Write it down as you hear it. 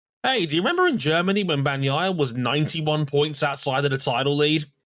Hey, do you remember in Germany when Bagnaia was 91 points outside of the title lead?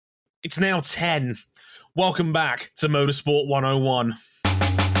 It's now 10. Welcome back to Motorsport 101.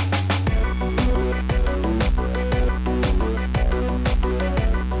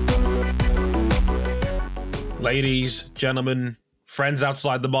 Ladies, gentlemen, friends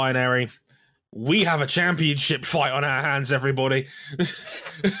outside the binary, we have a championship fight on our hands, everybody.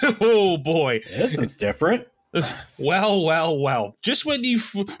 Oh, boy. This is different. Well. Just when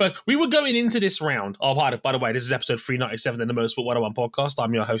we were going into this round. Oh, by the way, this is episode 397 in the Motorsport 101 podcast.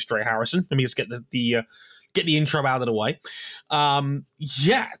 I'm your host, Trey Harrison. Let me just get the intro out of the way.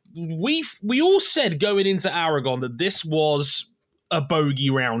 We all said going into Aragon that this was a bogey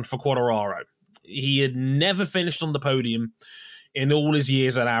round for Quartararo. He had never finished on the podium in all his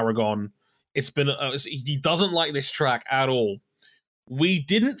years at Aragon. He doesn't like this track at all. We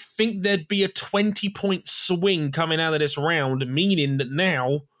didn't think there'd be a 20-point swing coming out of this round, meaning that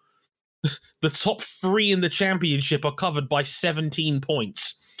now the top three in the championship are covered by 17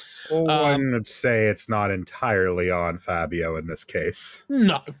 points. Well, one would say it's not entirely on Fabio in this case.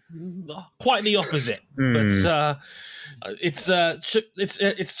 No, quite the opposite. But it's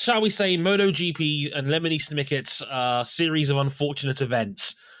shall we say MotoGP and Lemony Snicket's series of unfortunate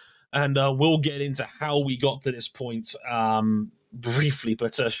events, and we'll get into how we got to this point briefly.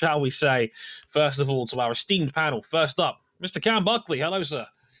 But shall we say, first of all, to our esteemed panel. First up, Mr. Cam Buckley. Hello, sir.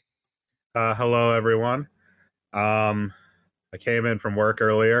 Hello, everyone. I came in from work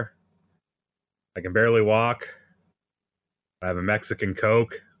earlier. I can barely walk. I have a Mexican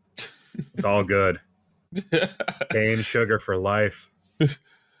Coke. It's all good. Cane sugar for life.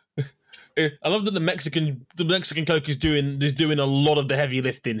 I love that the Mexican Coke is doing a lot of the heavy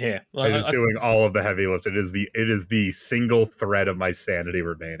lifting here. It is doing all of the heavy lift. It is the single thread of my sanity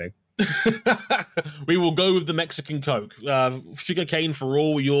remaining. We will go with the Mexican Coke. Sugar cane for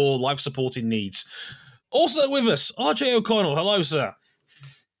all your life supporting needs. Also with us, RJ O'Connell. Hello, sir.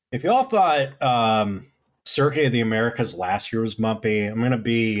 If y'all thought Circuit of the Americas last year was bumpy, I'm gonna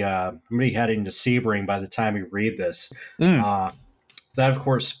be heading to Sebring by the time you read this. That, of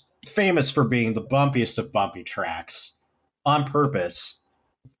course, famous for being the bumpiest of bumpy tracks on purpose,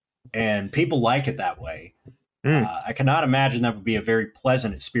 and people like it that way. I cannot imagine that would be a very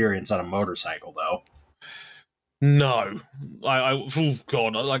pleasant experience on a motorcycle, though. No, oh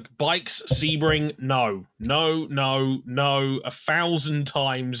God, like bikes, Sebring, no, 1,000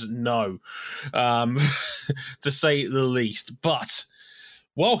 times no, to say the least. But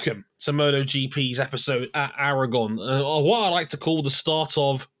welcome to MotoGP's episode at Aragon, what I like to call the start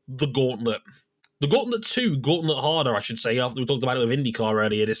of the Gauntlet. The Gauntlet 2, Gauntlet Harder, I should say, after we talked about it with IndyCar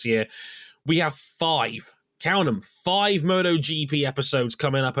earlier this year. We have 5, count them, 5 MotoGP episodes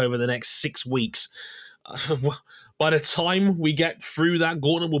coming up over the next 6 weeks. By the time we get through that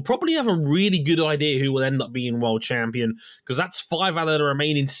gauntlet, we'll probably have a really good idea who will end up being world champion, because that's 5 out of the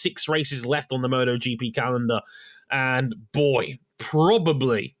remaining 6 races left on the MotoGP calendar. And boy,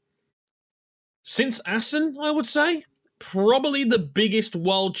 probably, since Assen, I would say, probably the biggest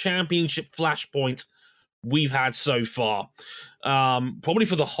world championship flashpoint we've had so far. Probably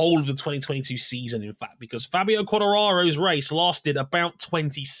for the whole of the 2022 season, in fact, because Fabio Quartararo's race lasted about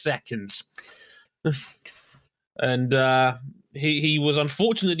 20 seconds. And he was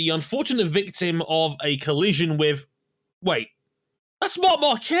unfortunately the unfortunate victim of a collision with... Wait, that's Marc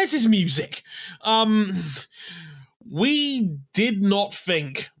Marquez's music. We did not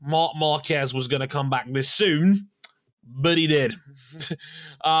think Marc Marquez was going to come back this soon, but he did.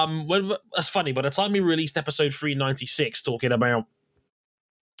 That's funny. By the time we released episode 396, talking about,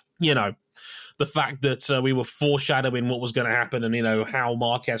 the fact that we were foreshadowing what was going to happen and, how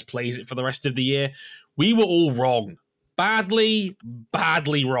Marquez plays it for the rest of the year, we were all wrong. Badly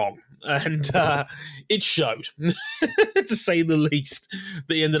wrong. And it showed, to say the least,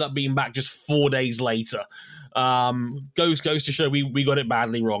 that he ended up being back just 4 days later. Goes to show we got it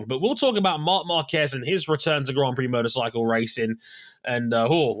badly wrong. But we'll talk about Marc Marquez and his return to Grand Prix motorcycle racing. And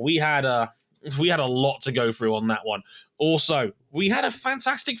we had a lot to go through on that one. Also, we had a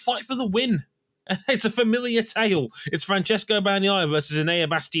fantastic fight for the win. It's a familiar tale. It's Francesco Bagnaia versus Enea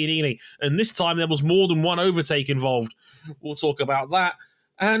Bastianini. And this time there was more than one overtake involved. We'll talk about that.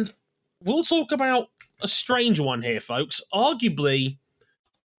 And we'll talk about a strange one here, folks. Arguably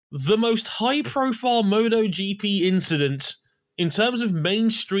the most high-profile MotoGP incident in terms of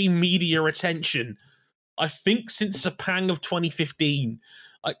mainstream media attention, I think, since Sepang of 2015.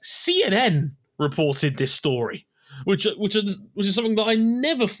 Like, CNN reported this story, which is something that I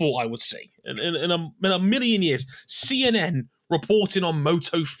never thought I would see in a million years. CNN reporting on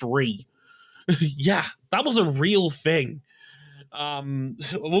Moto3. Yeah, that was a real thing. So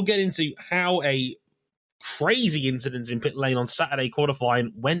we'll get into how a crazy incident in pit lane on Saturday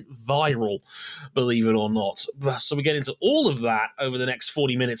qualifying went viral, believe it or not. So we get into all of that over the next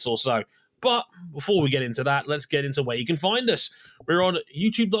 40 minutes or so. But before we get into that, let's get into where you can find us. We're on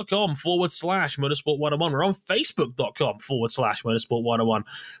youtube.com/motorsport101. We're on facebook.com/motorsport101.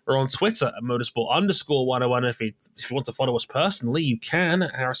 We're on Twitter at motorsport_101. If you want to follow us personally, you can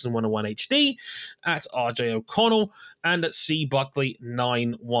at Harrison101HD, at RJ O'Connell, and at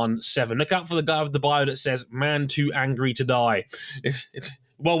CBuckley917. Look out for the guy with the bio that says, "Man too angry to die." It's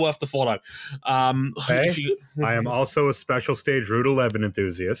well worth the follow. Hey, I am also a special stage Route 11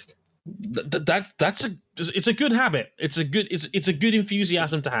 enthusiast. It's a good habit. It's a good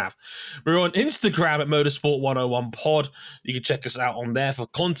enthusiasm to have. We're on Instagram at Motorsport101pod. You can check us out on there for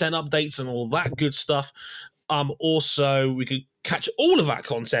content updates and all that good stuff. Also, we can catch all of that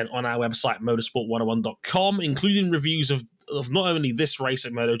content on our website, motorsport101.com, including reviews of not only this race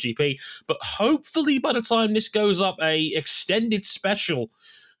at MotoGP, but hopefully by the time this goes up, a extended special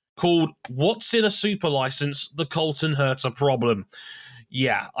called "What's in a Super License? The Colton Herta Problem."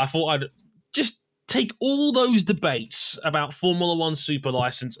 Yeah, I thought I'd just take all those debates about Formula One super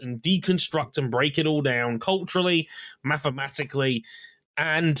license and deconstruct and break it all down culturally, mathematically,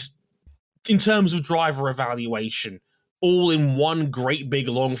 and in terms of driver evaluation, all in one great big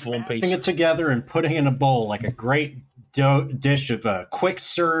long form piece. Putting it together and putting it in a bowl like a great dish of quick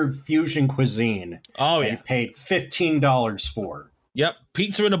serve fusion cuisine. Oh, yeah. And paid $15 for. Yep,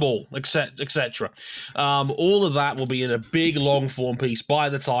 pizza in a bowl, etc. All of that will be in a big long form piece by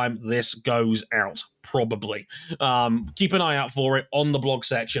the time this goes out, probably. Keep an eye out for it on the blog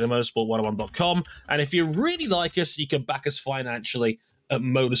section of motorsport101.com. And if you really like us, you can back us financially at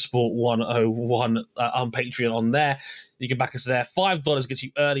Motorsport 101 on Patreon on there. You can back us there. $5 gets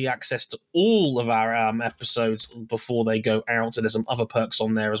you early access to all of our episodes before they go out, and there's some other perks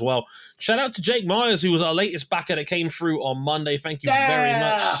on there as well. Shout out to Jake Myers, who was our latest backer that came through on Monday. Thank you very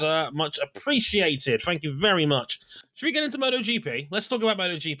much. Much appreciated. Thank you very much. Should we get into MotoGP? Let's talk about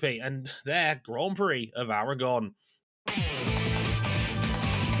MotoGP and their Grand Prix of Aragon.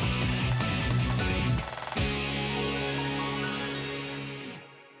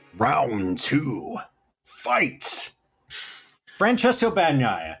 Round 2. Fight! Francesco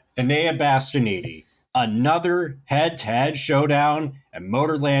Bagnaia, Enea Bastianini, another head-to-head showdown at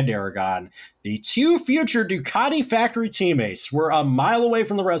Motorland Aragon. The two future Ducati factory teammates were a mile away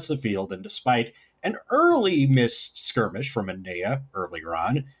from the rest of the field, and despite an early missed skirmish from Enea earlier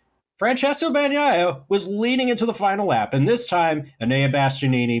on, Francesco Bagnaia was leading into the final lap, and this time Enea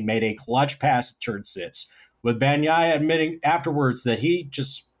Bastianini made a clutch pass at turn 6, with Bagnaia admitting afterwards that he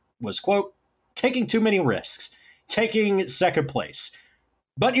just was, quote, taking too many risks, taking second place.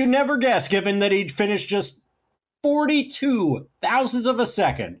 But you'd never guess, given that he'd finished just 42 thousandths of a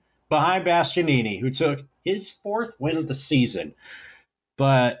second behind Bastianini, who took his 4th win of the season.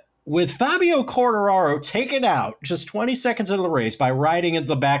 But with Fabio Quartararo taken out just 20 seconds into the race by riding at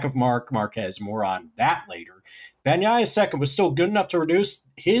the back of Marc Marquez, more on that later, Bagnaia's second was still good enough to reduce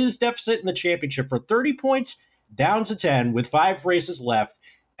his deficit in the championship from 30 points down to 10 with 5 races left,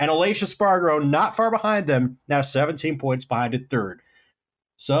 and Aleix Espargaro not far behind them, now 17 points behind at third.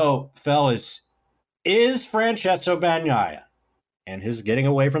 So, fellas, is Francesco Bagnaia and his getting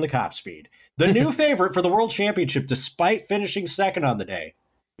away from the cop speed the new favorite for the World Championship despite finishing second on the day?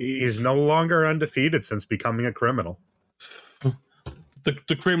 He's no longer undefeated since becoming a criminal.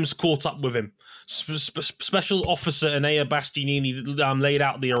 The Crims caught up with him. Special Officer Enea Bastianini laid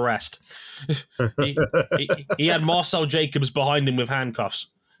out the arrest. He had Marcel Jacobs behind him with handcuffs.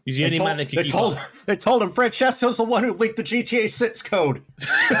 He's the only man that can keep up. They told him Francesco's the one who leaked the GTA 6 code.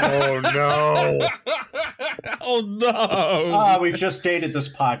 Oh, no. Oh, no. We've just dated this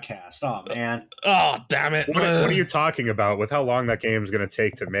podcast. Oh, man. Oh, damn it. What are you talking about? With how long that game's going to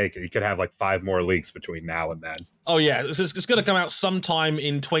take to make it, you could have like 5 more leaks between now and then. Oh, yeah. It's going to come out sometime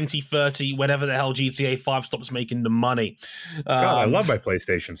in 2030, whenever the hell GTA 5 stops making the money. God, I love my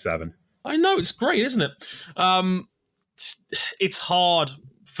PlayStation 7. I know. It's great, isn't it? It's hard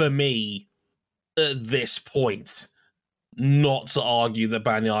for me at this point not to argue that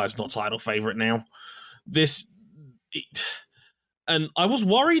Bagnaia is not title favorite now. And I was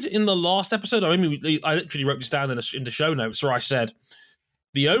worried in the last episode. I mean, I literally wrote this down in the show notes where I said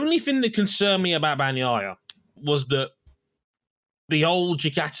the only thing that concerned me about Bagnaia was that the old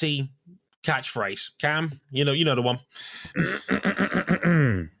Ducati catchphrase. Cam, you know the one.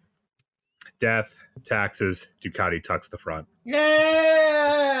 Death, taxes, Ducati tucks the front.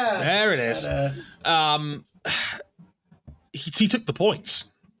 Yeah, there it is. He took the points.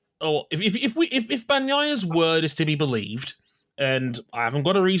 Or if Bagnaia's word is to be believed, and I haven't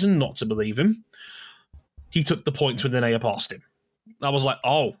got a reason not to believe him. He took the points when Enea passed him. I was like,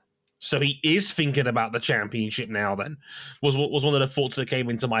 oh, so he is thinking about the championship now then, was one of the thoughts that came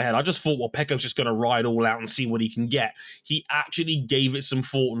into my head. I just thought, well, Pecco's just going to ride all out and see what he can get. He actually gave it some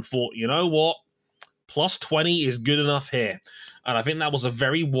thought and thought, you know what? Plus 20 is good enough here. And I think that was a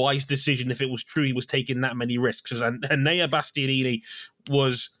very wise decision if it was true he was taking that many risks. Because Enea Bastianini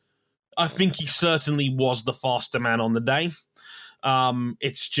was, I think he certainly was the faster man on the day.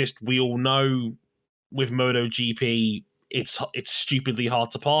 It's just, we all know with MotoGP, it's stupidly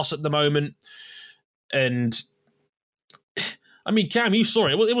hard to pass at the moment. And I mean, Cam, you saw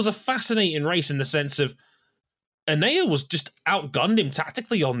it. It was a fascinating race in the sense of Enea was just outgunned him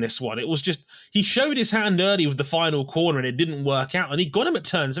tactically on this one. It was just, he showed his hand early with the final corner and it didn't work out. And he got him at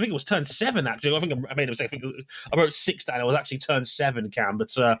turns, I think it was turn 7, actually. I think I made a mistake. I wrote 6 down. It was actually turn 7, Cam.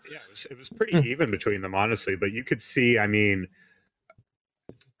 But yeah, it was pretty even between them, honestly. But you could see, I mean,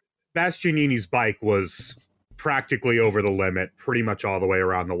 Bastianini's bike was practically over the limit, pretty much all the way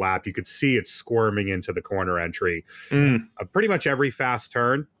around the lap. You could see it squirming into the corner entry. Pretty much every fast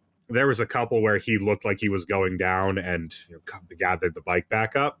turn, there was a couple where he looked like he was going down and gathered the bike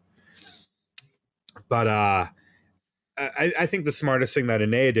back up. But I think the smartest thing that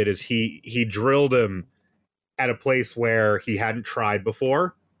Enea did is he drilled him at a place where he hadn't tried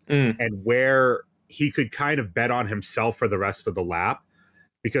before and where he could kind of bet on himself for the rest of the lap.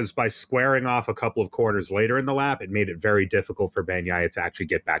 Because by squaring off a couple of corners later in the lap, it made it very difficult for Bagnaia to actually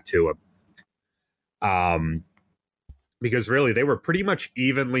get back to him. Because really, they were pretty much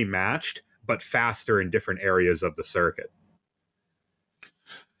evenly matched, but faster in different areas of the circuit.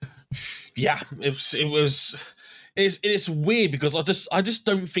 Yeah, it's weird because I just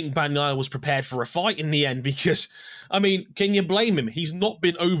don't think Bagnaia was prepared for a fight in the end because, I mean, can you blame him? He's not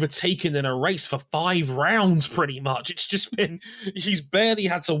been overtaken in a race for 5 rounds pretty much. It's just been, he's barely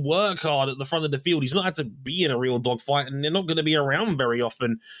had to work hard at the front of the field. He's not had to be in a real dogfight and they're not going to be around very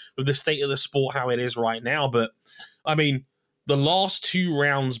often with the state of the sport how it is right now. But, I mean, the last 2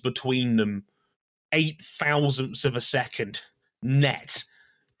 rounds between them, 8 thousandths of a second net.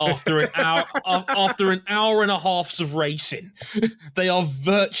 After an hour and a half of racing, they are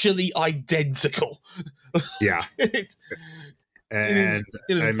virtually identical. Yeah, it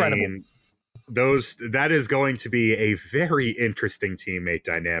is incredible. I mean, that is going to be a very interesting teammate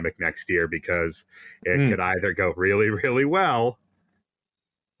dynamic next year because it could either go really, really well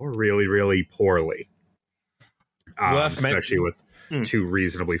or really, really poorly. Especially with 2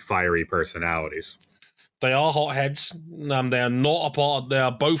 reasonably fiery personalities. They are hotheads. They are not a part. They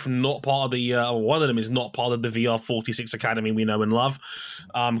are both not part of the. One of them is not part of the VR46 Academy we know and love,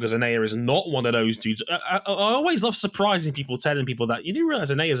 because Enea is not one of those dudes. I always love surprising people, telling people that you do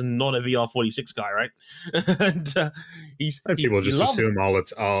realize Enea is not a VR46 guy, right? And people just assume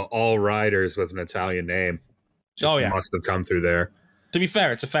all riders with an Italian name must have come through there. To be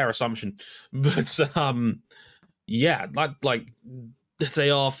fair, it's a fair assumption, but yeah, like they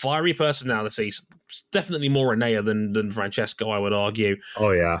are fiery personalities. Definitely more Enea than Francesco, I would argue.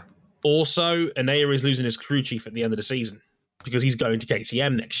 Oh, yeah. Also, Enea is losing his crew chief at the end of the season because he's going to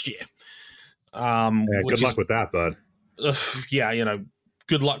KTM next year. Good luck with that, bud. Yeah,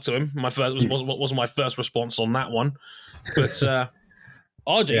 good luck to him. My first wasn't my first response on that one. But,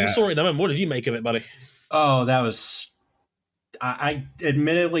 RJ, you saw it in November. What did you make of it, buddy? Oh, that was... I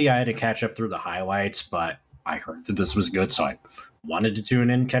admittedly, I had to catch up through the highlights, but I heard that this was good, so I wanted to tune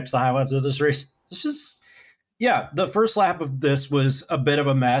in and catch the highlights of this race. It's just, the first lap of this was a bit of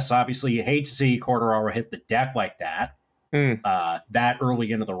a mess. Obviously, you hate to see Quartararo hit the deck like that, that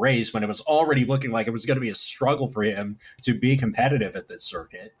early into the race when it was already looking like it was going to be a struggle for him to be competitive at this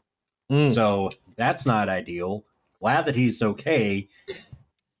circuit. So that's not ideal. Glad that he's okay.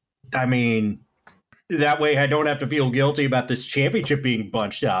 I mean, that way I don't have to feel guilty about this championship being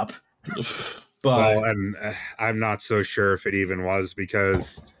bunched up. But and I'm not so sure if it even was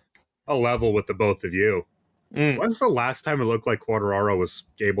because a level with the both of you. When's the last time it looked like Quartararo was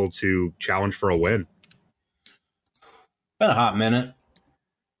able to challenge for a win? Been a hot minute.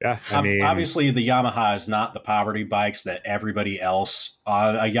 Yeah, I mean, obviously the Yamaha is not the poverty bikes that everybody else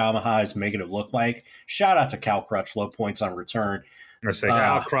on a Yamaha is making it look like. Shout out to Cal Crutchlow, points on return. I say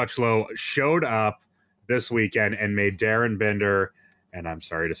Cal Crutchlow showed up this weekend and made Darren Binder, and I'm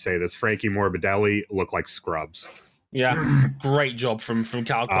sorry to say this, Frankie Morbidelli look like scrubs. Yeah, great job from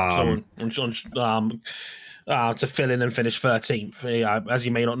Cal Crutchlow to fill in and finish 13th. As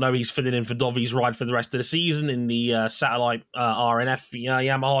you may not know, he's filling in for Dovi's ride for the rest of the season in the satellite RNF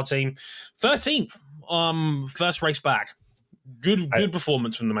Yamaha team. 13th, first race back. Good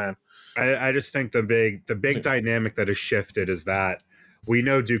performance from the man. I just think the big dynamic that has shifted is that we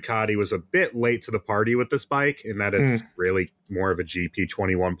know Ducati was a bit late to the party with this bike, in that it's really more of a GP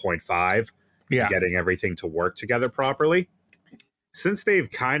 21.5, getting everything to work together properly. Since they've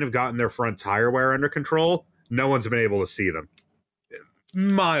kind of gotten their front tire wear under control, no one's been able to see them.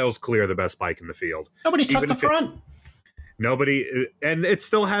 Miles clear the best bike in the field. Nobody took the front. Nobody, and it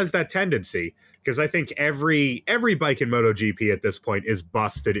still has that tendency, because I think every bike in MotoGP at this point is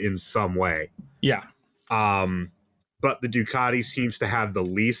busted in some way. Yeah. But the Ducati seems to have the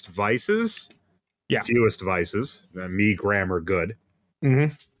least vices, fewest vices. Me, grammar, good.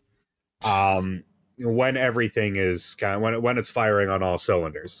 Mm-hmm. When everything is when it's firing on all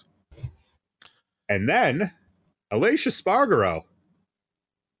cylinders, and then Aleix Espargaro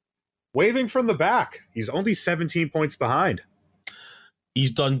waving from the back. He's only 17 points behind.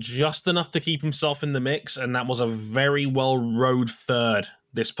 He's done just enough to keep himself in the mix, and that was a very well-rode third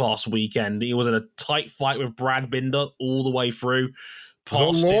this past weekend. He was in a tight fight with Brad Binder all the way through.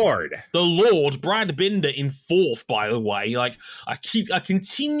 The Lord, Brad Binder in fourth, by the way. Like, I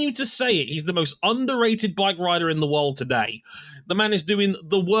continue to say it. He's the most underrated bike rider in the world today. The man is doing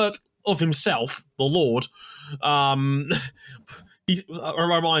the work of himself, the Lord. He's a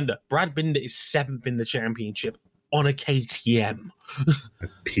reminder, Brad Binder is seventh in the championship on a KTM.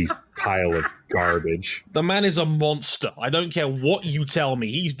 A pile of garbage. The man is a monster. I don't care what you tell me.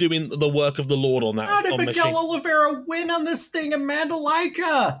 He's doing the work of the Lord on that. How did Miguel Oliveira win on this thing in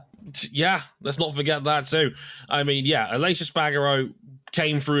Mandalika? Yeah, let's not forget that too. I mean, Aleix Espargaro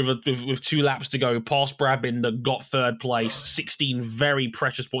came through with 2 laps to go, past Brad Binder, got third place, 16 very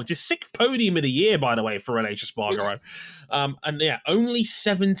precious points. His 6th podium of the year, by the way, for Aleix Espargaro. Only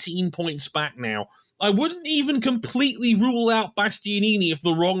 17 points back now. I wouldn't even completely rule out Bastianini if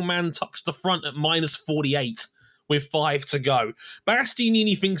the wrong man tucks the front at minus 48 with 5 to go.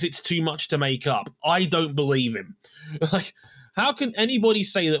 Bastianini thinks it's too much to make up. I don't believe him. Like, how can anybody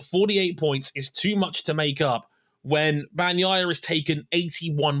say that 48 points is too much to make up when Bagnaia has taken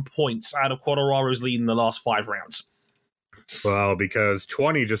 81 points out of Quartararo's lead in the last 5 rounds? Well, because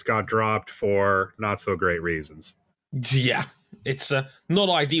 20 just got dropped for not so great reasons. Yeah. It's not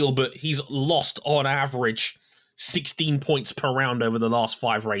ideal, but he's lost on average 16 points per round over the last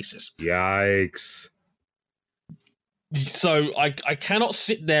 5 races. Yikes. So I cannot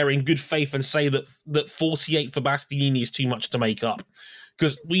sit there in good faith and say that 48 for Bastianini is too much to make up,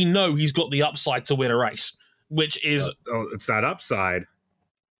 because we know he's got the upside to win a race, which is... it's that upside,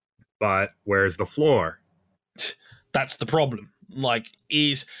 but where's the floor? That's the problem. Like,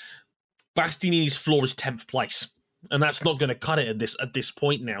 Bastianini's floor is 10th place. And that's not going to cut it at this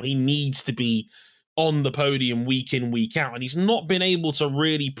point now. He needs to be on the podium week in, week out, and he's not been able to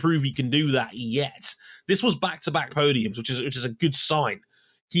really prove he can do that yet. This was back-to-back podiums, which is a good sign.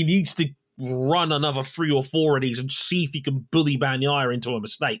 He needs to run another 3 or 4 of these and see if he can bully Bagnaia into a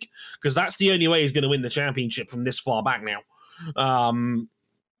mistake, because that's the only way he's going to win the championship from this far back now.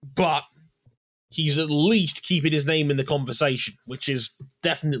 But he's at least keeping his name in the conversation, which is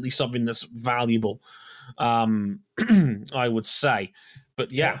definitely something that's valuable. I would say,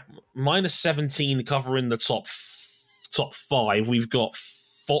 but minus 17 covering the top 5. We've got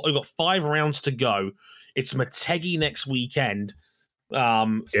 5 rounds to go. It's Motegi next weekend.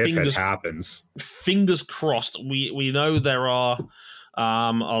 If it happens, fingers crossed. We know there are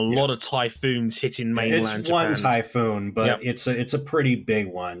a lot of typhoons hitting mainland It's Japan. one typhoon, but it's a pretty big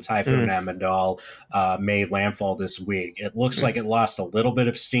one. Typhoon Amandal made landfall this week. It looks like it lost a little bit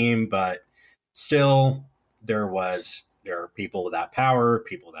of steam, but still, there are people without power,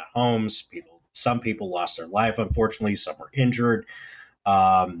 people without homes, some people lost their life, unfortunately, some were injured.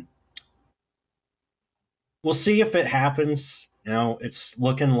 We'll see if it happens. You know, it's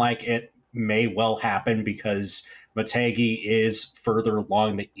looking like it may well happen because Motegi is further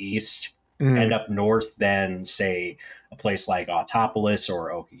along the east and up north than, say, a place like Autopolis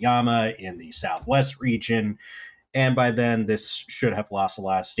or Okayama in the southwest region. And by then, this should have lost a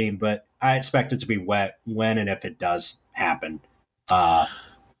lot of steam, but I expect it to be wet when and if it does happen. Hoping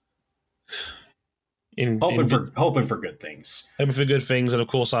for good things. Hoping for good things, and of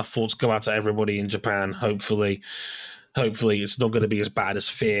course, our thoughts go out to everybody in Japan. Hopefully, it's not going to be as bad as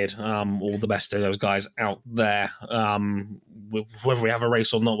feared. All the best to those guys out there. Whether we have a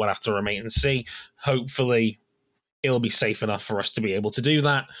race or not, we'll have to remain and see. Hopefully, it'll be safe enough for us to be able to do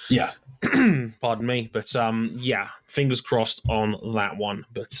that. Yeah. Pardon me. But fingers crossed on that one.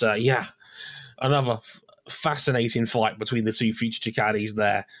 But another fascinating fight between the two future Ducatis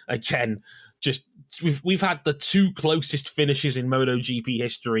there. Again, just we've had the 2 closest finishes in MotoGP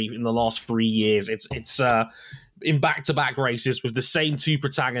history in the last 3 years. It's in back-to-back races with the same two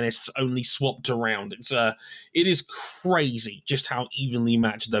protagonists only swapped around. It is crazy just how evenly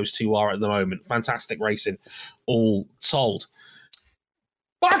matched those two are at the moment. Fantastic racing, all told.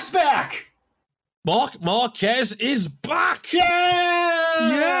 Mark's back. Marc Marquez is back. Yeah.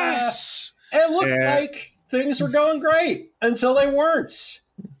 Yes. It looked like things were going great until they weren't.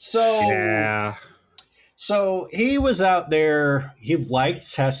 So he was out there. He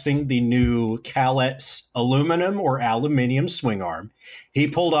liked testing the new Calettes aluminum or aluminium swing arm. He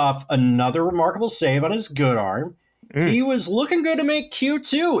pulled off another remarkable save on his good arm. He was looking good to make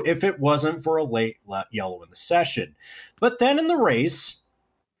Q2 if it wasn't for a late yellow in the session. But then in the race,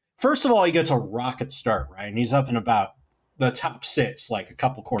 first of all, he gets a rocket start, right? And he's up in about the top 6, like a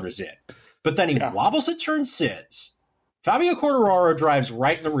couple corners in. But then he wobbles at turn 6. Fabio Quartararo drives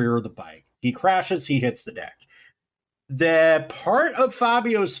right in the rear of the bike. He crashes, he hits the deck. The part of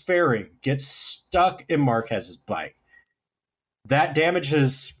Fabio's fairing gets stuck in Marquez's bike. That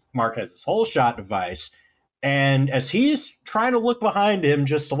damages Marquez's whole shot device. And as he's trying to look behind him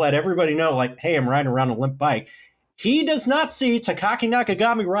just to let everybody know, like, hey, I'm riding around a limp bike, he does not see Takaki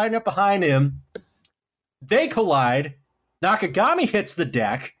Nakagami riding up behind him. They collide. Nakagami hits the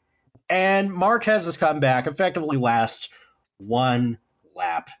deck. And Marquez has come back, effectively last one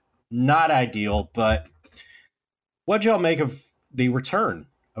lap. Not ideal, but what'd y'all make of the return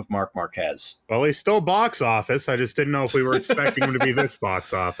of Marc Marquez? Well, he's still box office. I just didn't know if we were expecting him to be this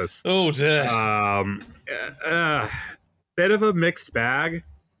box office. Oh, dear. Bit of a mixed bag.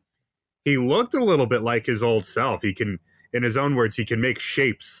 He looked a little bit like his old self. He can, in his own words, he can make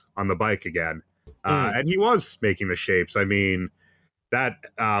shapes on the bike again. And he was making the shapes. I mean, that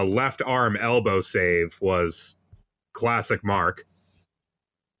left arm elbow save was classic Mark.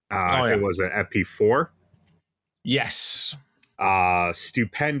 It was an FP4. Yes.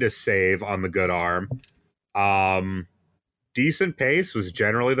 Stupendous save on the good arm. Decent pace, was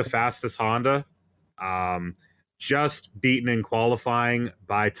generally the fastest Honda. Just beaten in qualifying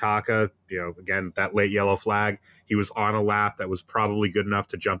by Taka. You know, again, that late yellow flag. He was on a lap that was probably good enough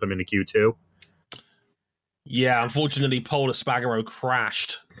to jump him into Q2. Yeah, unfortunately, Pol Espargaro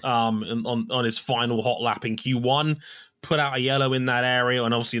crashed on his final hot lap in Q1, put out a yellow in that area,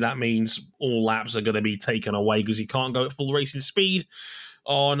 and obviously that means all laps are going to be taken away because you can't go at full racing speed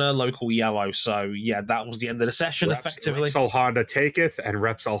on a local yellow. So, yeah, that was the end of the session, effectively. Repsol Honda taketh, and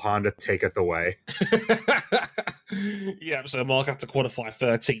Repsol Honda taketh away. Yeah, so Mark had to qualify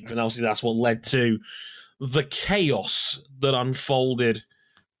 13th, and obviously that's what led to the chaos that unfolded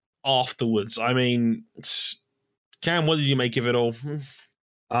afterwards. I mean, Cam, what did you make of it all?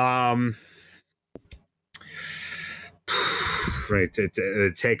 Right,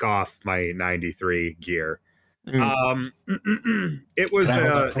 to take off my 93 gear. It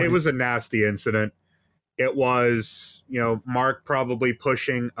was a nasty incident. It was, Mark probably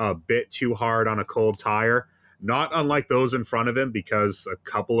pushing a bit too hard on a cold tire, not unlike those in front of him, because a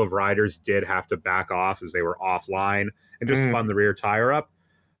couple of riders did have to back off as they were offline and just spun the rear tire up.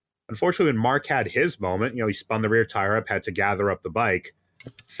 Unfortunately, when Mark had his moment, he spun the rear tire up, had to gather up the bike.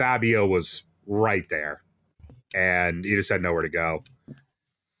 Fabio was right there, and he just had nowhere to go.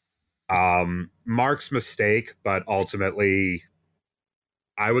 Mark's mistake, but ultimately,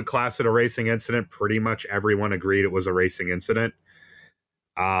 I would class it a racing incident. Pretty much everyone agreed it was a racing incident.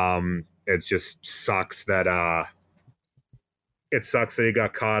 It just sucks that he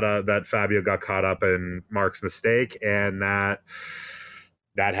got caught up, that Fabio got caught up in Mark's mistake, and that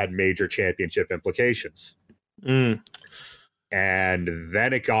had major championship implications. And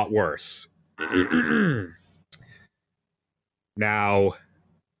then it got worse. Now,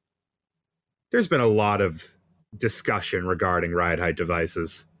 there's been a lot of discussion regarding ride height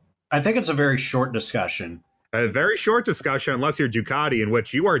devices. I think it's a very short discussion. A very short discussion, unless you're Ducati, in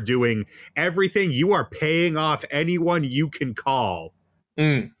which you are doing everything. You are paying off anyone you can call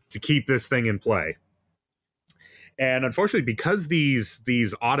to keep this thing in play. And unfortunately, because these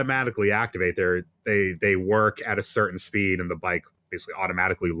automatically activate, they work at a certain speed, and the bike basically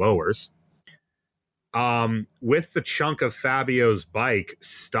automatically lowers. With the chunk of Fabio's bike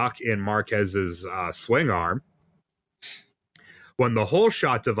stuck in Marquez's swing arm, when the whole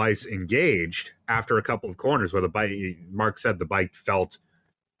shot device engaged after a couple of corners where Mark said the bike felt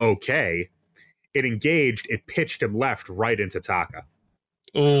okay, it engaged, it pitched him left right into Taka.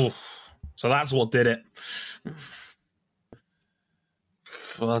 Oh, so that's what did it.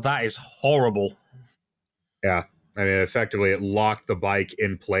 That is horrible. Yeah. I mean, effectively, it locked the bike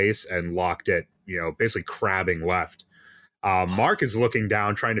in place and locked it, basically crabbing left. Mark is looking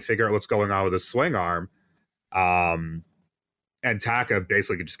down, trying to figure out what's going on with his swing arm. And Taka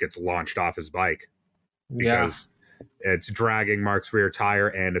basically just gets launched off his bike because It's dragging Mark's rear tire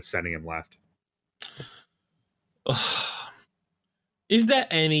and it's sending him left. Is there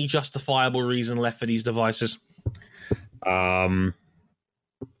any justifiable reason left for these devices? Ducati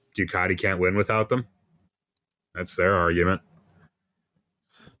can't win without them. That's their argument.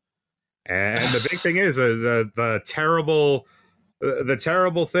 And the big thing is the terrible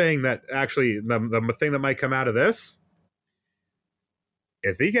thing that actually the thing that might come out of this,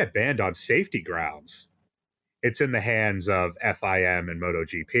 if they get banned on safety grounds, it's in the hands of FIM and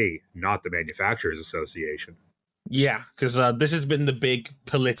MotoGP, not the Manufacturers Association. Yeah, because this has been the big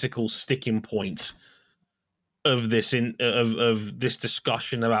political sticking point of this of this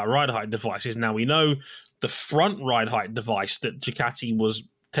discussion about ride height devices. Now we know the front ride height device that Ducati was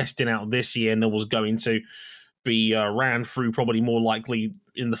testing out this year and that was going to be ran through probably more likely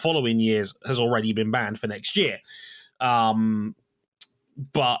in the following years has already been banned for next year.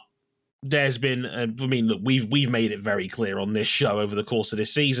 But there's been, look, we've made it very clear on this show over the course of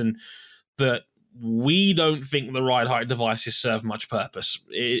this season that we don't think the ride height devices serve much purpose.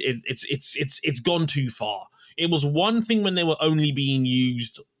 It's gone too far. It was one thing when they were only being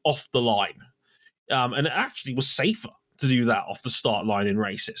used off the line, and it actually was safer to do that off the start line in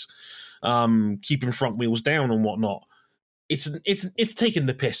races, keeping front wheels down and whatnot. It's taken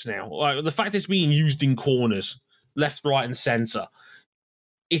the piss now. Like the fact it's being used in corners, left, right, and center.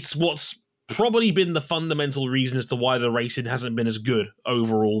 It's what's probably been the fundamental reason as to why the racing hasn't been as good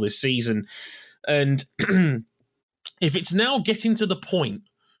overall this season. And if it's now getting to the point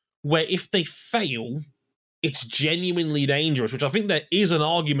where if they fail, it's genuinely dangerous, which I think there is an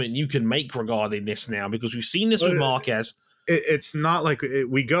argument you can make regarding this now, because we've seen this with Marquez. It's not like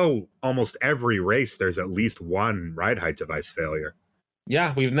we go almost every race, there's at least one ride height device failure.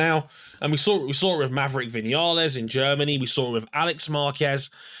 Yeah, we've now, and we saw it with Maverick Vinales in Germany. We saw it with Alex Marquez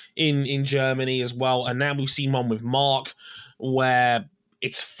in Germany as well, and now we've seen one with Mark where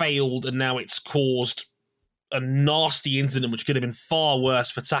it's failed, and now it's caused a nasty incident which could have been far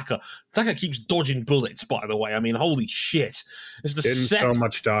worse for Taka. Taka keeps dodging bullets, by the way. I mean, holy shit! It's the Didn't so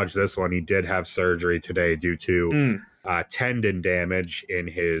much dodge this one. He did have surgery today due to tendon damage in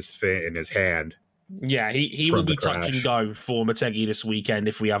his hand. Yeah, he will be touch and go for Motegi this weekend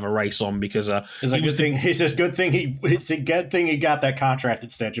if we have a race on, because it's a good thing he got that contract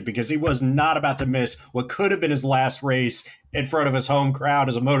extension, because he was not about to miss what could have been his last race in front of his home crowd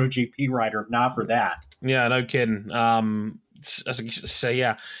as a MotoGP rider, if not for that. Yeah, no kidding.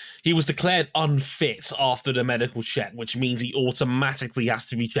 He was declared unfit after the medical check, which means he automatically has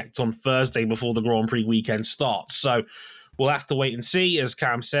to be checked on Thursday before the Grand Prix weekend starts. So we'll have to wait and see. As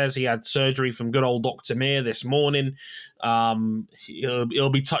Cam says, he had surgery from good old Dr. Mir this morning. He'll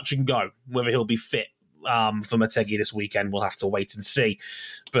be touch and go whether he'll be fit for Motegi this weekend. We'll have to wait and see.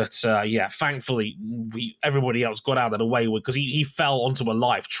 But thankfully, everybody else got out of the way because he fell onto a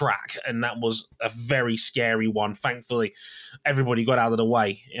live track, and that was a very scary one. Thankfully, everybody got out of the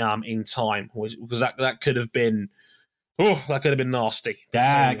way in time, because that could have been nasty.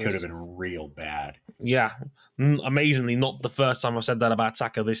 That could have been real bad. Yeah. Amazingly, not the first time I've said that about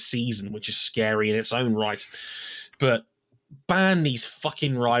Taka this season, which is scary in its own right. But ban these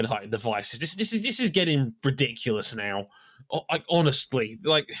fucking ride height devices. This is getting ridiculous now. Honestly,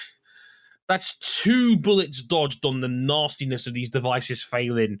 that's 2 bullets dodged on the nastiness of these devices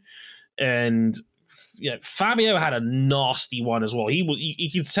failing. And Fabio had a nasty one as well.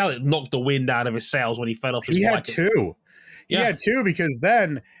 He could tell it knocked the wind out of his sails when he fell off his bike. He had two because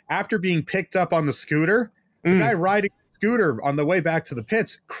then, after being picked up on the scooter, the guy riding the scooter on the way back to the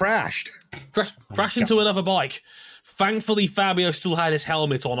pits crashed into another bike. Thankfully, Fabio still had his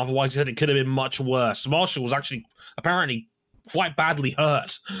helmet on. Otherwise, he said it could have been much worse. Marshall was actually apparently quite badly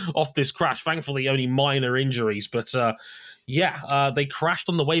hurt off this crash. Thankfully, only minor injuries. But they crashed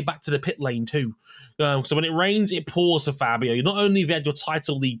on the way back to the pit lane too. So when it rains, it pours for Fabio. Not only have you had your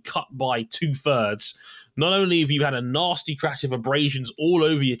title lead cut by 2/3, not only have you had a nasty crash of abrasions all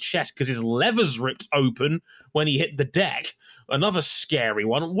over your chest because his levers ripped open when he hit the deck. Another scary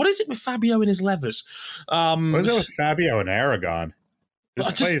one. What is it with Fabio and his levers? What is it with Fabio and Aragon?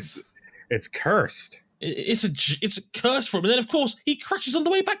 This place, it's cursed. It's a curse for him. And then, of course, he crashes on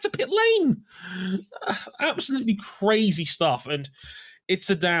the way back to pit lane. Absolutely crazy stuff. And it's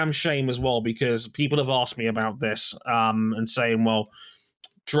a damn shame as well, because people have asked me about this and saying, well,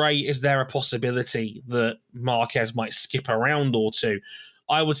 Dre, is there a possibility that Marquez might skip a round or two?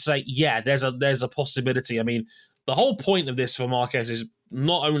 I would say, yeah, there's a possibility. I mean, the whole point of this for Marquez is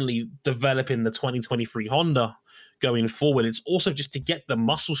not only developing the 2023 Honda going forward, it's also just to get the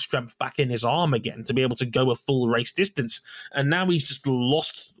muscle strength back in his arm again to be able to go a full race distance. And now he's just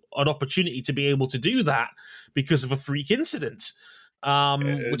lost an opportunity to be able to do that because of a freak incident.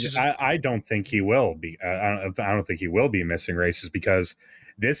 Which is I don't think he will be. I don't think he will be missing races because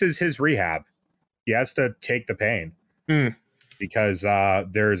this is his rehab. He has to take the pain because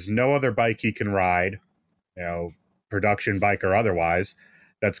there's no other bike he can ride, production bike or otherwise,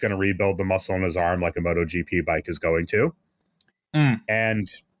 that's going to rebuild the muscle in his arm like a MotoGP bike is going to. And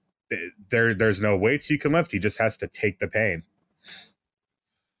there's no weights he can lift. He just has to take the pain.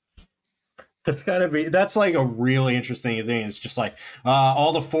 That's like a really interesting thing. It's just like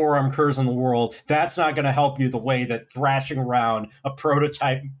all the forearm curves in the world. That's not going to help you the way that thrashing around a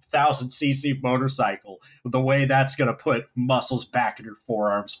prototype 1000cc motorcycle, the way that's going to put muscles back in your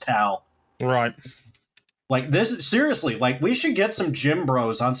forearms, pal. Right. Like this, seriously, like we should get some gym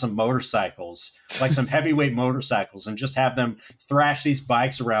bros on some motorcycles, like some heavyweight motorcycles, and just have them thrash these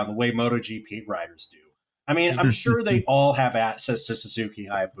bikes around the way MotoGP riders do. I mean, I'm sure they all have access to Suzuki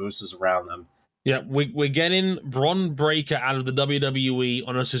Hayabusas around them. Yeah, we're getting Bron Breakker out of the WWE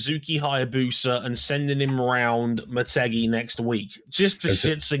on a Suzuki Hayabusa and sending him around Motegi next week, just for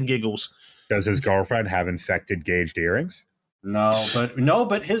shits and giggles. Does his girlfriend have infected gauged earrings? No,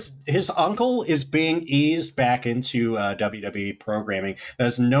 but his uncle is being eased back into WWE programming.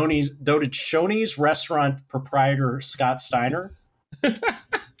 That's noted Shoney's restaurant proprietor Scott Steiner.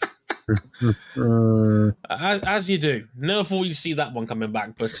 As you do. Never thought you'd see that one coming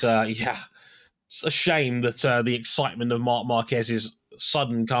back, but yeah, it's a shame that the excitement of Marc Marquez's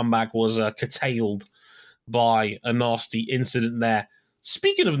sudden comeback was curtailed by a nasty incident there.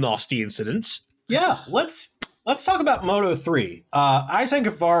 Speaking of nasty incidents, yeah, let's talk about Moto3. Izan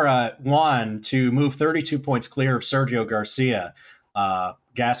Guevara won to move 32 points clear of Sergio Garcia.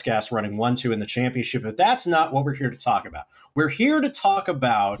 Gas running 1-2 in the championship, but that's not what we're here to talk about. We're here to talk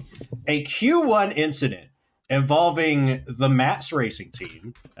about a Q1 incident involving the Mats Racing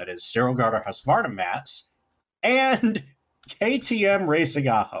team, that is Sterol Garda Husqvarna Mats, and KTM Racing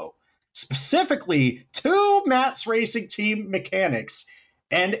Ajo. Specifically, two Mats Racing team mechanics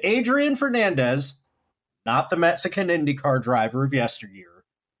and Adrian Fernandez, not the Mexican IndyCar driver of yesteryear,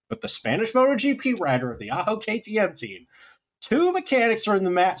 but the Spanish MotoGP rider of the Ajo KTM team. Two mechanics from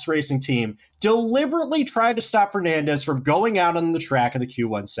the Mats Racing team deliberately tried to stop Fernandez from going out on the track in the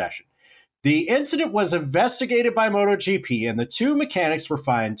Q1 session. The incident was investigated by MotoGP, and the two mechanics were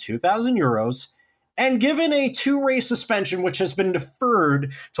fined €2,000 and given a 2-race suspension, which has been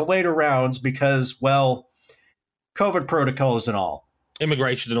deferred to later rounds because, well, COVID protocols and all.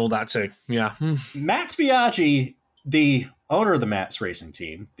 Immigration and all that too, yeah. Max Biaggi, the owner of the Mats Racing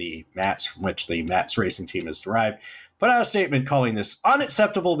team, the Mats from which the Mats Racing team is derived, put out a statement calling this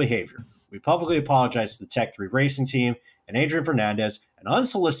unacceptable behavior. We publicly apologize to the Tech 3 Racing team and Adrian Fernandez, an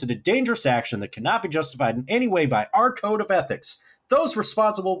unsolicited, dangerous action that cannot be justified in any way by our code of ethics. Those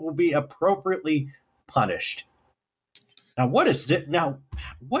responsible will be appropriately punished. Now, what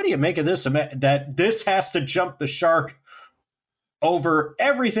do you make of this? That this has to jump the shark over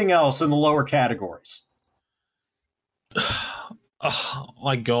everything else in the lower categories? Oh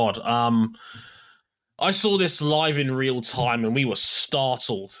my God. I saw this live in real time, and we were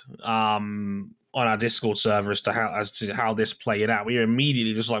startled on our Discord server as to how this played out. We were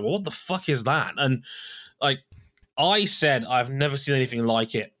immediately just like, well, what the fuck is that? And like I said, I've never seen anything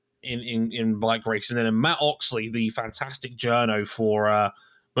like it in bike racing. And then Matt Oxley, the fantastic journo for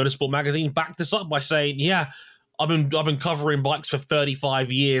Motorsport Magazine, backed us up by saying, yeah, I've been covering bikes for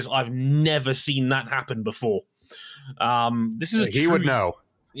 35 years. I've never seen that happen before. This is he would know.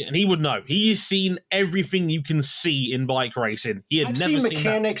 Yeah, and he would know. He's seen everything you can see in bike racing. I've seen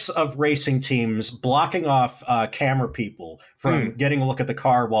mechanics of racing teams blocking off camera people from getting a look at the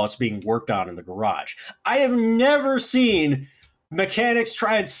car while it's being worked on in the garage. I have never seen mechanics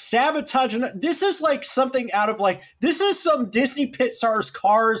try and sabotage. This is like something out of this is some Disney Pixar's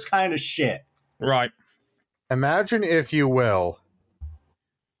Cars kind of shit. Right. Imagine, if you will,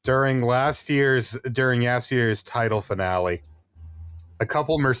 during last year's title finale, a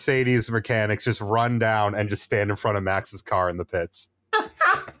couple Mercedes mechanics just run down and just stand in front of Max's car in the pits.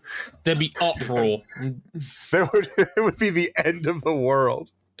 There'd be uproar. It would be the end of the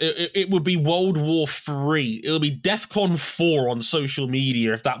world. It would be World War III. It would be DEFCON 4 on social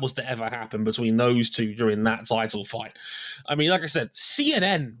media if that was to ever happen between those two during that title fight. I mean, like I said,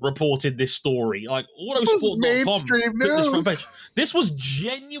 CNN reported this story. Like Autosport.com. This was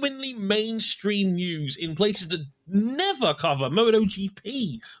genuinely mainstream news in places that never cover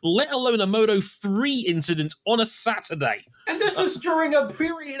MotoGP, let alone a Moto3 incident on a Saturday. And this is during a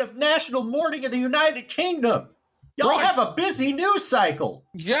period of national mourning in the United Kingdom. Y'all have a busy news cycle.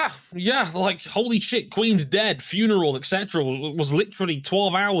 Yeah, like, holy shit, Queen's dead, funeral, etc. was literally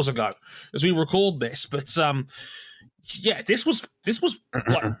 12 hours ago as we record this. But, yeah, this was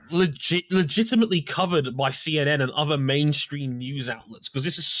like, legitimately covered by CNN and other mainstream news outlets because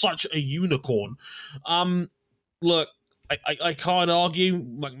this is such a unicorn. Look, I can't argue,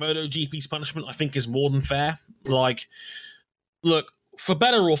 like, MotoGP's punishment, I think, is more than fair. Like, look, for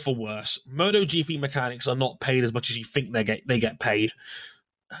better or for worse, MotoGP mechanics are not paid as much as you think they get paid.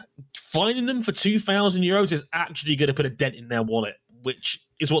 Finding them for €2,000 is actually going to put a dent in their wallet, which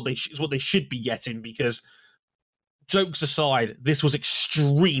is what they should be getting. Because, jokes aside, this was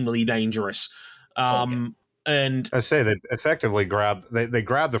extremely dangerous. And I say they effectively grabbed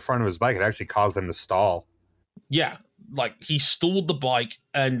the front of his bike and actually caused him to stall. Yeah. Like, he stalled the bike,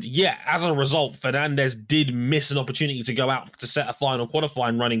 and yeah, as a result, Fernandez did miss an opportunity to go out to set a final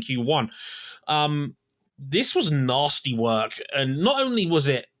qualifying run in Q1. This was nasty work, and not only was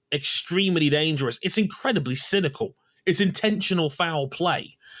it extremely dangerous, it's incredibly cynical. It's intentional foul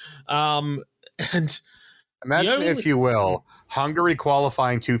play. And imagine, if you will, Hungary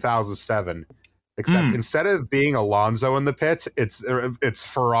qualifying 2007, except instead of being Alonso in the pits, it's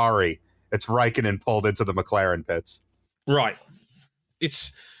Ferrari. It's Raikkonen pulled into the McLaren pits. Right.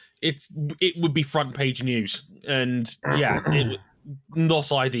 It would be front page news, and yeah,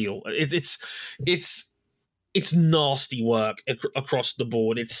 not ideal. It's nasty work across the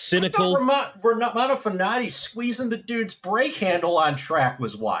board. It's cynical. Romano Fenati squeezing the dude's brake handle on track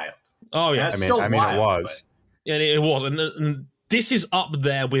was wild. Oh yeah, I mean it was. Yeah, it was, and this is up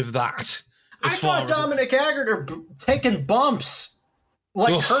there with that. I thought Dominic Aegerter taking bumps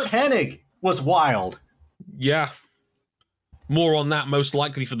like Kurt Hennig was wild. Yeah. More on that, most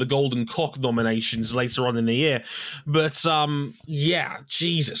likely, for the Golden Cock nominations later on in the year. But, yeah,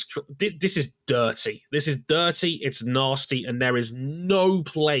 Jesus, this is dirty. This is dirty, it's nasty, and there is no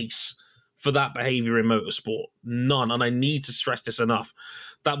place for that behavior in motorsport. None, and I need to stress this enough.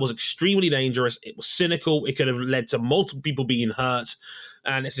 That was extremely dangerous. It was cynical. It could have led to multiple people being hurt,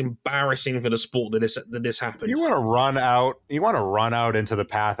 and it's embarrassing for the sport that this happened. You want to run out into the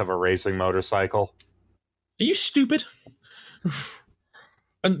path of a racing motorcycle? Are you stupid?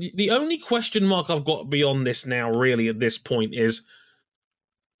 And the only question mark I've got beyond this now, really, at this point is,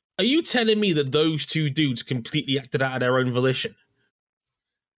 are you telling me that those two dudes completely acted out of their own volition?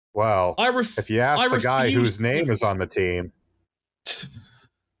 Well, if you ask the guy whose name is on the team.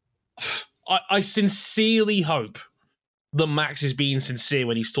 I sincerely hope that Max is being sincere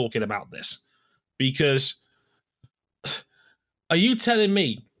when he's talking about this. Because, are you telling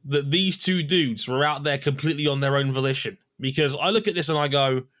me that these two dudes were out there completely on their own volition? Because I look at this and I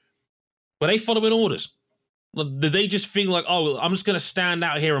go, were they following orders? Did they just feel like, oh, I'm just going to stand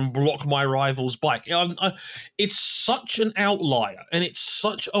out here and block my rival's bike? It's such an outlier, and it's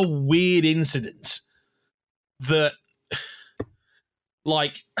such a weird incident that,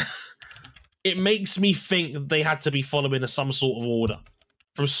 like, it makes me think that they had to be following some sort of order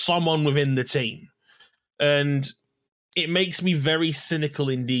from someone within the team. And it makes me very cynical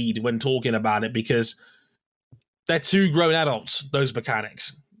indeed when talking about it, because they're two grown adults, those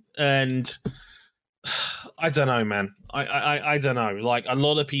mechanics. And I don't know, man. I don't know. Like, a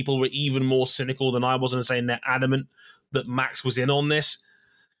lot of people were even more cynical than I was and saying they're adamant that Max was in on this.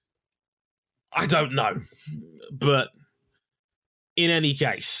 I don't know. But in any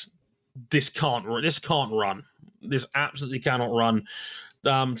case, this can't run. This absolutely cannot run.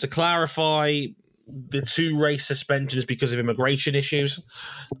 To clarify, the 2 race suspensions because of immigration issues.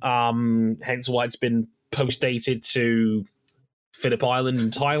 Hence why it's been post-dated to Phillip Island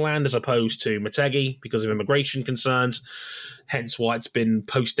and Thailand as opposed to Motegi because of immigration concerns. Hence why it's been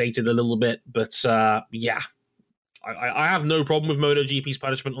post-dated a little bit. But yeah, I have no problem with MotoGP's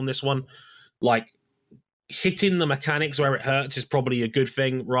punishment on this one. Like, hitting the mechanics where it hurts is probably a good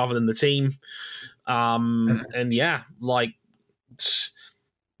thing rather than the team. And yeah, like,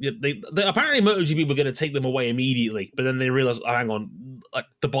 they apparently MotoGP were going to take them away immediately, but then they realized, oh, hang on, like,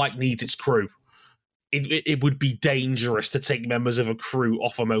 the bike needs its crew. It would be dangerous to take members of a crew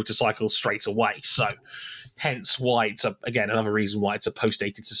off a motorcycle straight away. So hence why it's another reason why it's a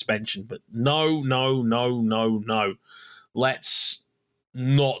post-dated suspension. But no. Let's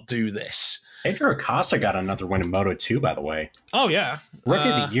not do this. Pedro Acosta got another win in Moto2, by the way. Oh, yeah. Rookie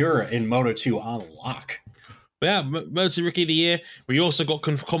of the year in Moto2 on lock. Yeah, Moto Rookie of the Year. We also got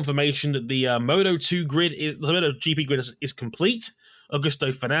confirmation that the Moto2 grid, the MotoGP grid is complete.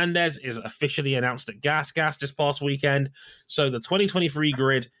 Augusto Fernandez is officially announced at Gas this past weekend. So the 2023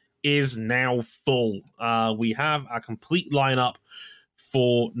 grid is now full. We have a complete lineup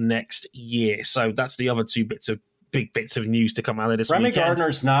for next year. So that's the other 2 bits of big bits of news to come out of this Remy weekend.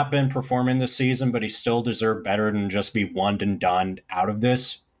 Gardner's not been performing this season, but he still deserved better than just be one and done out of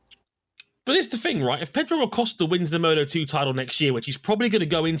this. But it's the thing, right? If Pedro Acosta wins the Moto2 title next year, which he's probably going to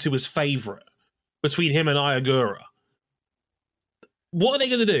go into as favourite between him and Ayagura, what are they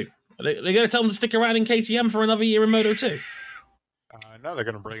going to do? Are they going to tell him to stick around in KTM for another year in Moto2? No, they're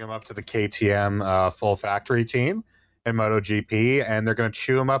going to bring him up to the KTM full factory team in MotoGP, and they're going to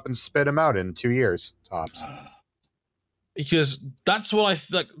chew him up and spit him out in 2 years, tops. Because that's what I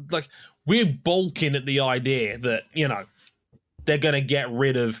feel like we're balking at the idea that, you know, they're going to get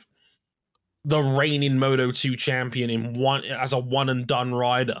rid of the reigning Moto2 champion as a one and done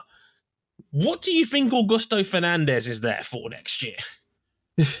rider. What do you think Augusto Fernandez is there for next year?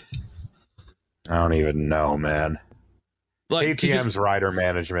 I don't even know, man. Like, KTM's rider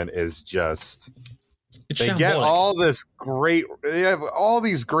management is just... It's they shambolic. get all this great... They have all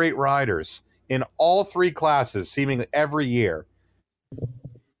these great riders in all three classes, seemingly every year.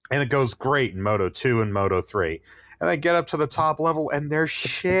 And it goes great in Moto2 and Moto3. And they get up to the top level, and they're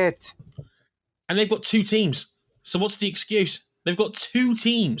shit. And they've got 2 teams. So what's the excuse? They've got 2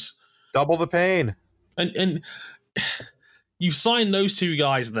 teams. Double the pain. And you've signed those 2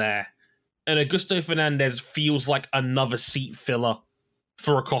 guys there, and Augusto Fernandez feels like another seat filler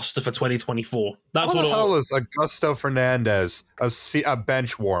for Acosta for 2024. That's How what the it hell is Augusto Fernandez a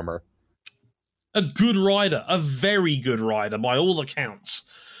bench warmer? A good rider, a very good rider by all accounts.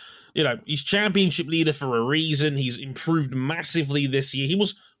 You know, he's championship leader for a reason. He's improved massively this year. He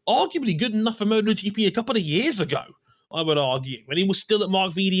was arguably good enough for MotoGP a couple of years ago, I would argue, when he was still at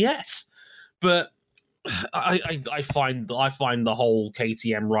Mark VDS. But I find the whole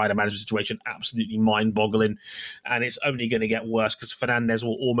KTM rider management situation absolutely mind-boggling, and it's only going to get worse because Fernandez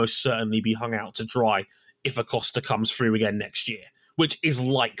will almost certainly be hung out to dry if Acosta comes through again next year, which is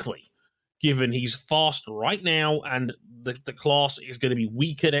likely, given he's fast right now and the class is going to be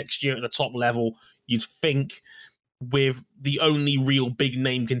weaker next year at the top level. You'd think, with the only real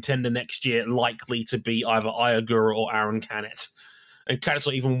big-name contender next year likely to be either Ayagura or Aaron Canet. And Canet's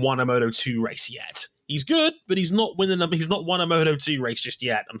not even won a Moto2 race yet. He's good, but he's not won a Moto2 race just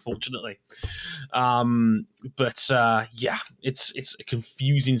yet, unfortunately. Yeah, it's a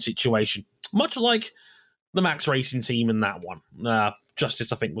confusing situation. Much like the Max Racing team in that one.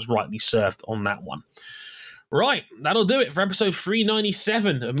 Justice, I think, was rightly served on that one. Right, that'll do it for episode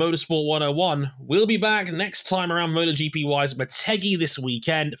 397 of Motorsport 101. We'll be back next time around MotoGP-wise. Motegi this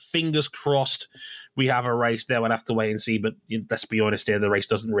weekend. Fingers crossed we have a race there. We'll have to wait and see, but let's be honest here, the race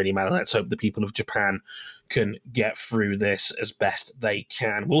doesn't really matter. Let's hope the people of Japan can get through this as best they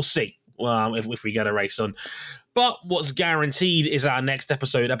can. We'll see if we get a race on. But what's guaranteed is our next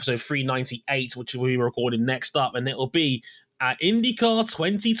episode 398, which we'll be recording next up, and it'll be at IndyCar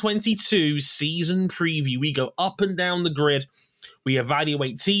 2022 season preview. We go up and down the grid. We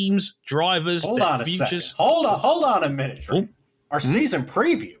evaluate teams, drivers, their futures. Hold on a minute, Drew. Our season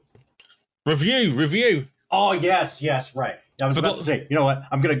preview. Review. Oh, yes, right. I was about to say, you know what?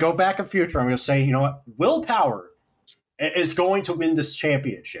 I'm going to go back in future. I'm going to say, you know what? Will Power is going to win this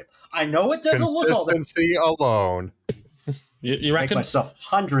championship. I know it doesn't look all that. Consistency alone. You reckon? Make myself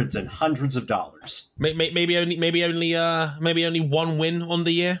hundreds and hundreds of dollars. Maybe only one win on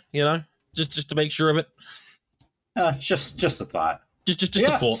the year. You know, just to make sure of it. Just a thought. Just a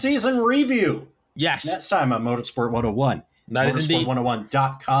thought. Season review. Yes. Next time on Motorsport 101. That is indeed.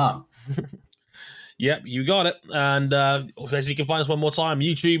 Motorsport101.com. Yep, you got it. And as you can find us one more time,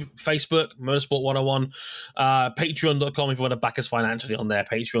 YouTube, Facebook, Motorsport 101, patreon.com if you want to back us financially on there,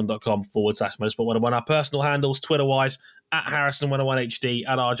 patreon.com/Motorsport 101. Our personal handles, Twitter-wise, at Harrison101HD,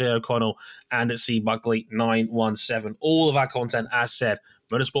 at RJ O'Connell, and at CBuckley917. All of our content, as said,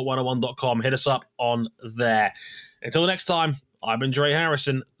 motorsport101.com. Hit us up on there. Until next time, I've been Dre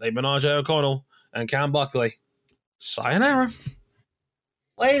Harrison, they've been RJ O'Connell, and Cam Buckley. Sayonara.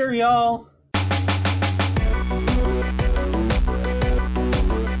 Later, y'all.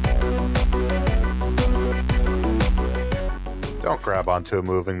 Don't grab onto a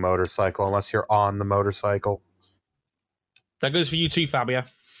moving motorcycle unless you're on the motorcycle. That goes for you too, Fabio.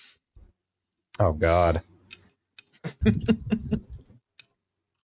 Oh, God.